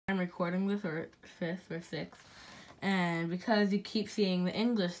recording this, or 5th or 6th. And because you keep seeing the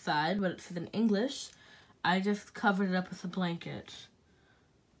English side, but it's in English, I just covered it up with a blanket.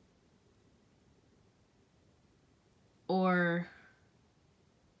 Or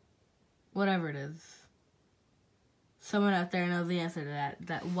whatever it is. Someone out there knows the answer to that.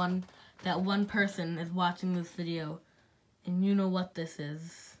 That one person is watching this video, and you know what this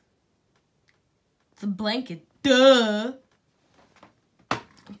is. It's a blanket. Duh!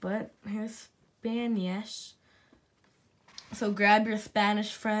 But here's Spanish. So grab your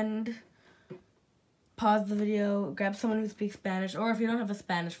Spanish friend, pause the video, grab someone who speaks Spanish, or if you don't have a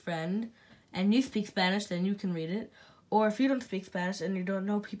Spanish friend and you speak Spanish, then you can read it. Or if you don't speak Spanish and you don't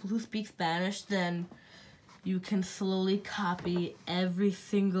know people who speak Spanish, then you can slowly copy every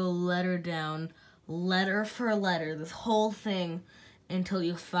single letter down, letter for letter, this whole thing, until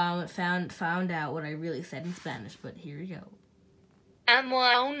you found out what I really said in Spanish. But here you go. Amo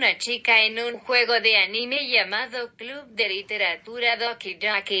a una chica en un juego de anime llamado Club de Literatura Doki.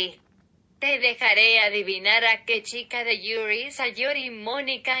 Te dejaré adivinar a qué chica de Yuri, Sayori,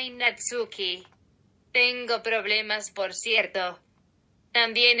 Mónica y Natsuki. Tengo problemas, por cierto.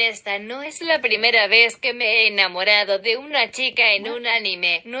 También esta no es la primera vez que me he enamorado de una chica en un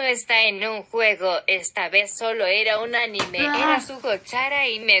anime. No está en un juego, esta vez solo era un anime. Era su gochara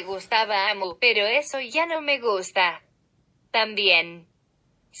y me gustaba Amu, pero eso ya no me gusta. También,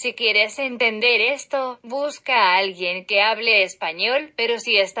 si quieres entender esto, busca a alguien que hable español, pero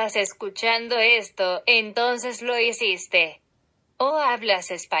si estás escuchando esto, entonces lo hiciste. O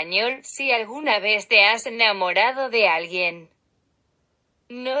hablas español si alguna vez te has enamorado de alguien.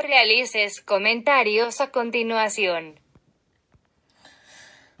 No realices comentarios a continuación.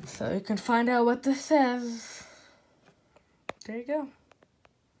 So you can find out what this says. There you go.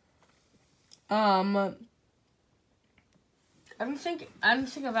 I don't think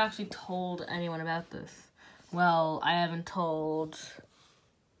I've actually told anyone about this. Well, I didn't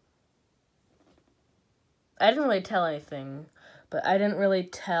really tell anything, but I didn't really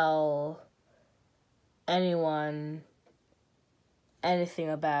tell anyone anything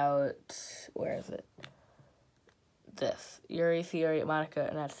about, where is it? This. Yuri, Sayori, Monica,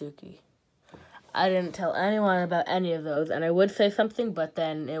 and Natsuki. I didn't tell anyone about any of those, and I would say something, but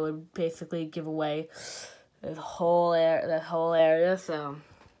then it would basically give away that whole area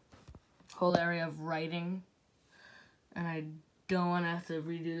of writing, and I don't want to have to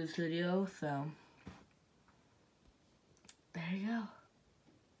redo this video, so there you go.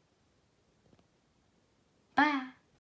 Bye.